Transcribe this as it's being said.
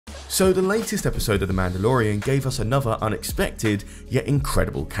So the latest episode of The Mandalorian gave us another unexpected yet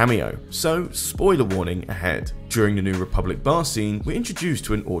incredible cameo, so spoiler warning ahead. During the New Republic bar scene, we're introduced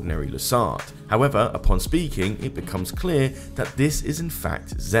to an ordinary Lasard. However, upon speaking, it becomes clear that this is in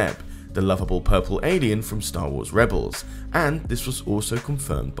fact Zeb, the lovable purple alien from Star Wars Rebels, and this was also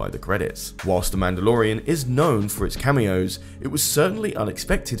confirmed by the credits. Whilst The Mandalorian is known for its cameos, it was certainly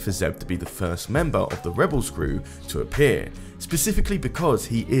unexpected for Zeb to be the first member of the Rebels crew to appear, specifically because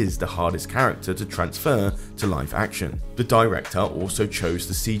he is the hardest character to transfer to live action. The director also chose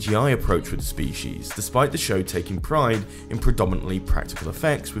the CGI approach with the species, despite the show taking pride in predominantly practical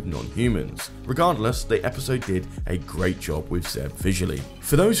effects with non-humans. Regardless, the episode did a great job with Zeb visually.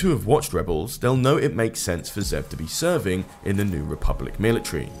 For those who have watched Rebels, they'll know it makes sense for Zeb to be serving in the New Republic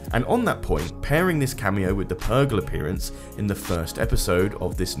military. And on that point, pairing this cameo with the Purrgil appearance in the first episode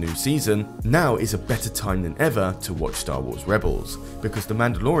of this new season, now is a better time than ever to watch Star Wars Rebels, because The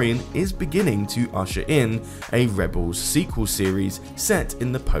Mandalorian is beginning to usher in a Rebels sequel series set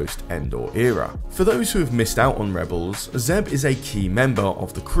in the post-Endor era. For those who have missed out on Rebels, Zeb is a key member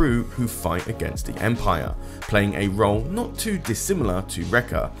of the crew who fight against the Empire, playing a role not too dissimilar to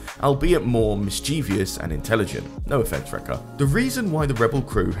Wrecker, albeit more mischievous and intelligent. No offense, Wrecker. The reason why the Rebel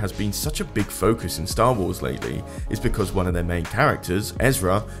crew has been such a big focus in Star Wars lately is because one of their main characters,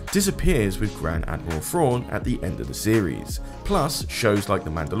 Ezra, disappears with Grand Admiral Thrawn at the end of the series. Plus, shows like The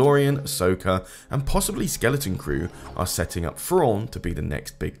Mandalorian, Ahsoka, and possibly Skeleton Crew are setting up Thrawn to be the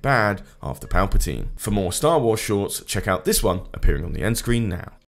next big bad after Palpatine. For more Star Wars shorts, check out this one appearing on the end screen now.